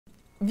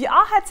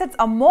VR headsets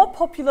are more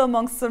popular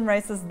among sim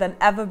racers than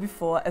ever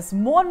before as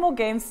more and more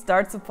games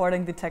start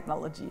supporting the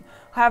technology.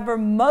 However,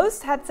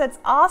 most headsets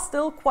are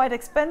still quite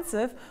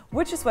expensive,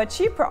 which is why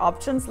cheaper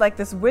options like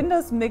this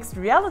Windows mixed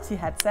reality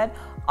headset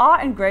are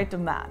in great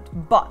demand.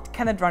 But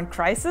can it run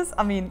Crysis?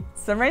 I mean,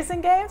 sim racing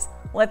games?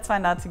 Let's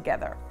find out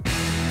together.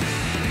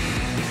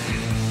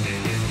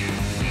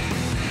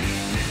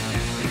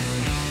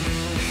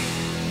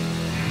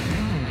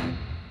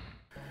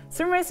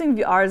 Sim racing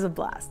VR is a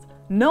blast.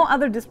 No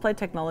other display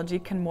technology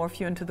can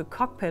morph you into the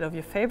cockpit of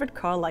your favorite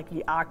car like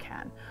VR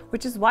can,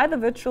 which is why the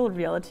virtual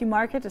reality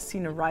market has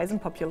seen a rise in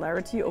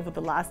popularity over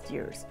the last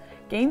years.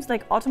 Games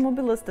like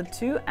Automobilista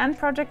 2 and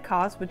Project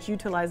Cars, which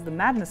utilize the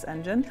Madness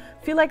engine,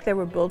 feel like they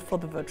were built for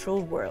the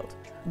virtual world.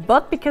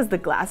 But because the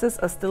glasses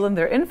are still in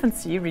their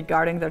infancy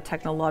regarding their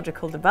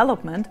technological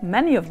development,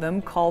 many of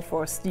them call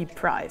for a steep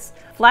price.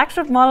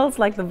 Flagship models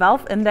like the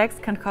Valve Index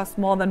can cost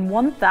more than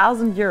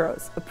 1,000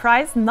 euros, a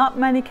price not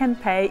many can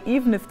pay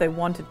even if they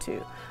wanted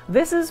to.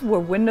 This is where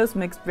Windows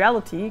Mixed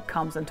Reality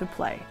comes into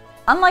play.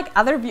 Unlike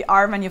other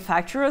VR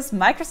manufacturers,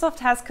 Microsoft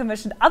has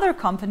commissioned other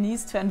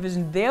companies to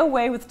envision their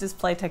way with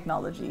display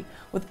technology.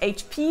 With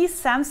HP,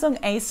 Samsung,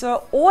 Acer,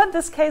 or in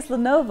this case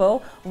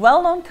Lenovo,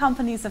 well-known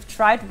companies have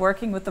tried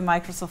working with the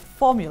Microsoft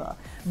formula.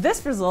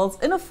 This results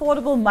in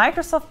affordable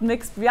Microsoft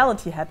Mixed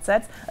Reality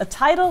headsets, a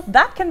title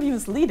that can be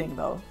misleading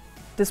though.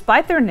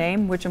 Despite their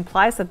name, which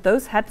implies that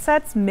those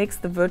headsets mix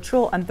the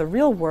virtual and the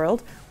real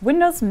world,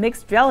 Windows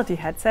Mixed Reality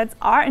headsets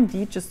are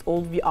indeed just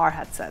old VR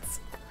headsets.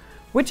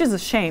 Which is a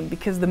shame,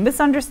 because the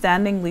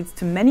misunderstanding leads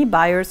to many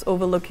buyers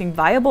overlooking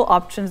viable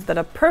options that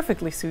are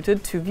perfectly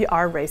suited to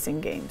VR racing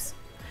games.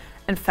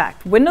 In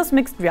fact, Windows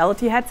Mixed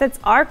Reality headsets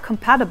are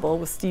compatible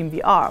with Steam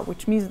VR,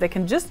 which means they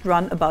can just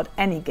run about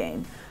any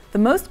game. The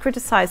most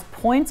criticized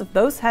points of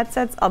those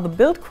headsets are the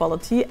build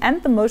quality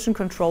and the motion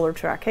controller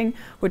tracking,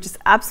 which is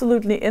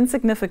absolutely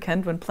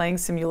insignificant when playing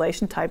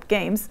simulation-type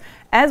games,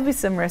 as we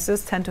sim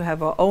racers tend to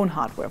have our own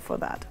hardware for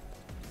that.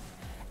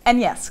 And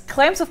yes,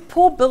 claims of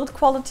poor build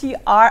quality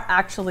are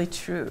actually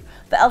true.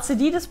 The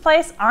LCD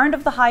displays aren't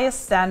of the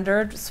highest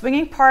standard,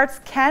 swinging parts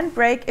can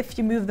break if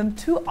you move them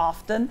too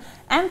often,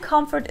 and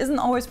comfort isn't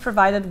always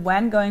provided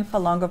when going for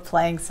longer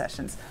playing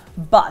sessions.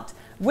 But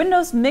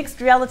Windows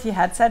Mixed Reality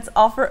headsets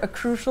offer a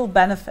crucial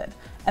benefit,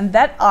 and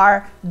that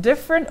are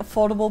different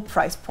affordable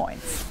price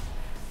points.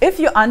 If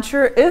you're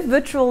unsure if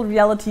virtual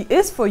reality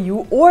is for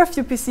you or if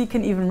your PC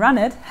can even run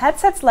it,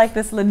 headsets like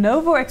this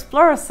Lenovo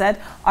Explorer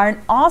set are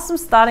an awesome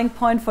starting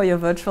point for your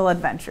virtual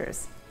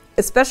adventures.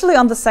 Especially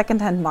on the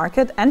second-hand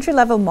market,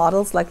 entry-level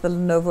models like the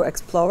Lenovo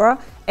Explorer,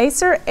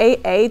 Acer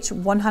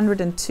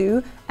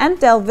AH102 and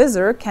Dell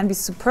Visor can be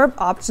superb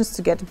options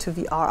to get into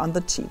VR on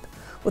the cheap.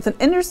 With an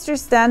industry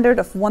standard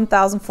of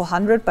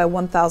 1400 by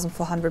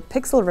 1400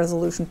 pixel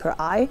resolution per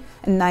eye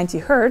and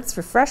 90 Hz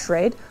refresh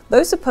rate,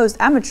 those supposed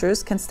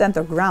amateurs can stand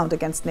their ground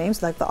against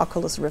names like the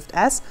Oculus Rift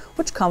S,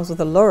 which comes with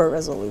a lower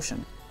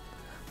resolution.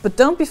 But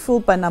don't be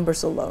fooled by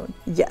numbers alone.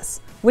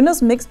 Yes,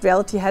 Windows Mixed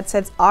Reality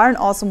headsets are an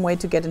awesome way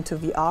to get into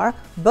VR,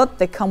 but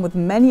they come with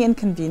many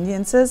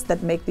inconveniences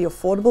that make the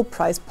affordable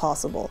price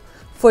possible.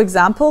 For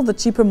example, the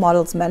cheaper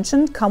models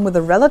mentioned come with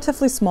a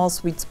relatively small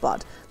sweet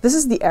spot. This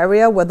is the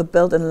area where the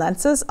built-in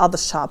lenses are the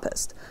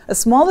sharpest. A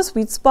smaller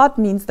sweet spot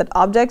means that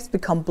objects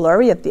become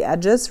blurry at the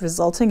edges,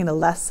 resulting in a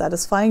less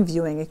satisfying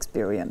viewing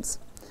experience.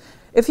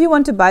 If you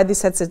want to buy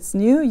these headsets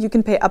new, you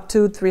can pay up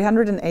to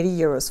 380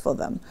 euros for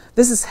them.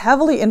 This is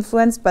heavily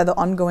influenced by the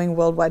ongoing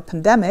worldwide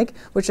pandemic,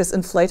 which has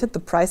inflated the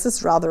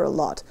prices rather a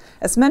lot.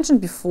 As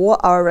mentioned before,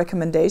 our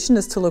recommendation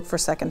is to look for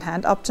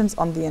second-hand options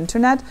on the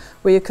internet,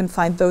 where you can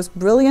find those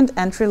brilliant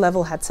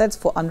entry-level headsets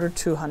for under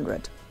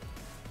 200.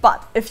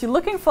 But if you're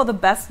looking for the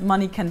best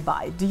money can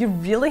buy, do you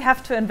really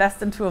have to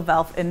invest into a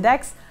Valve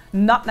Index?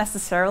 Not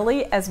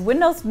necessarily, as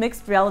Windows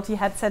Mixed Reality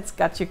headsets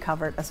got you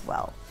covered as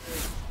well.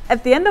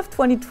 At the end of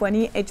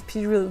 2020,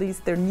 HP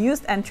released their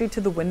newest entry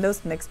to the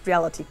Windows Mixed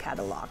Reality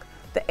catalog,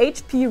 the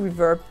HP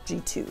Reverb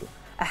G2,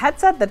 a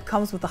headset that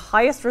comes with the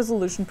highest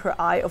resolution per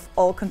eye of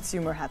all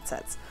consumer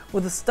headsets.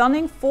 With a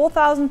stunning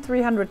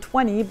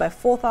 4320 by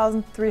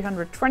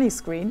 4320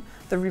 screen,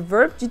 the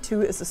Reverb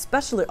G2 is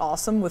especially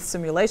awesome with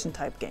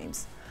simulation-type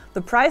games.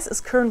 The price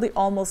is currently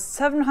almost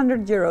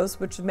 700 euros,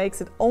 which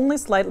makes it only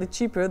slightly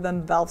cheaper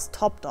than Valve's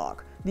top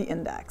dog, the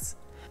Index.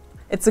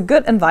 It's a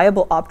good and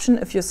viable option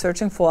if you're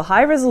searching for a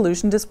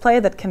high-resolution display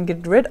that can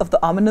get rid of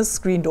the ominous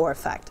screen door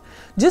effect.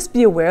 Just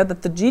be aware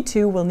that the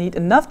G2 will need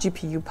enough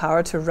GPU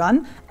power to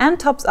run and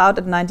tops out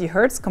at 90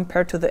 Hz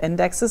compared to the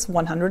Index's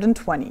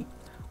 120.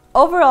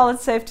 Overall,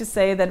 it's safe to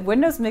say that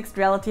Windows Mixed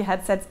Reality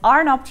headsets are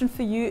an option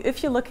for you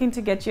if you're looking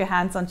to get your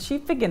hands on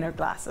cheap beginner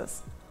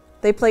glasses.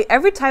 They play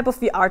every type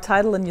of VR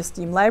title in your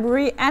Steam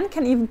library and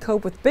can even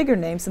cope with bigger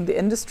names in the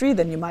industry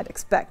than you might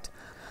expect.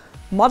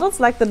 Models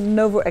like the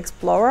Lenovo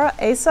Explorer,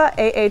 Acer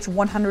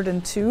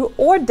AH102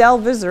 or Dell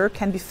Visor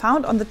can be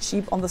found on the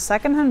cheap on the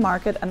second-hand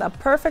market and are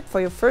perfect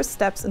for your first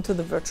steps into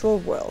the virtual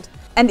world.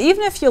 And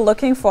even if you're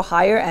looking for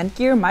higher-end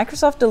gear,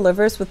 Microsoft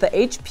delivers with the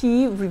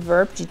HP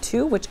Reverb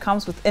G2, which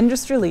comes with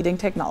industry-leading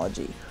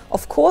technology.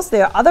 Of course,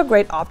 there are other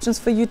great options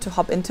for you to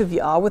hop into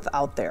VR with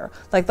out there,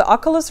 like the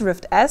Oculus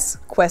Rift S,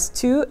 Quest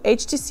 2,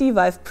 HTC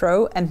Vive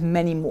Pro, and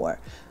many more.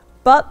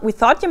 But we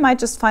thought you might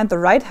just find the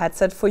right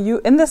headset for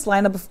you in this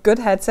lineup of good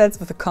headsets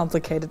with a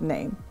complicated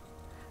name.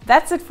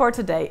 That's it for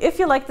today. If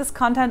you like this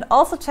content,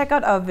 also check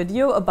out our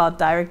video about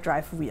direct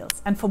drive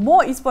wheels. And for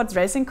more esports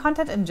racing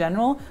content in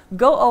general,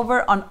 go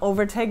over on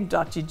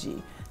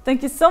overtake.gg.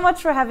 Thank you so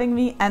much for having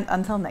me, and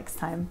until next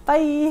time,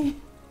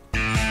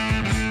 bye!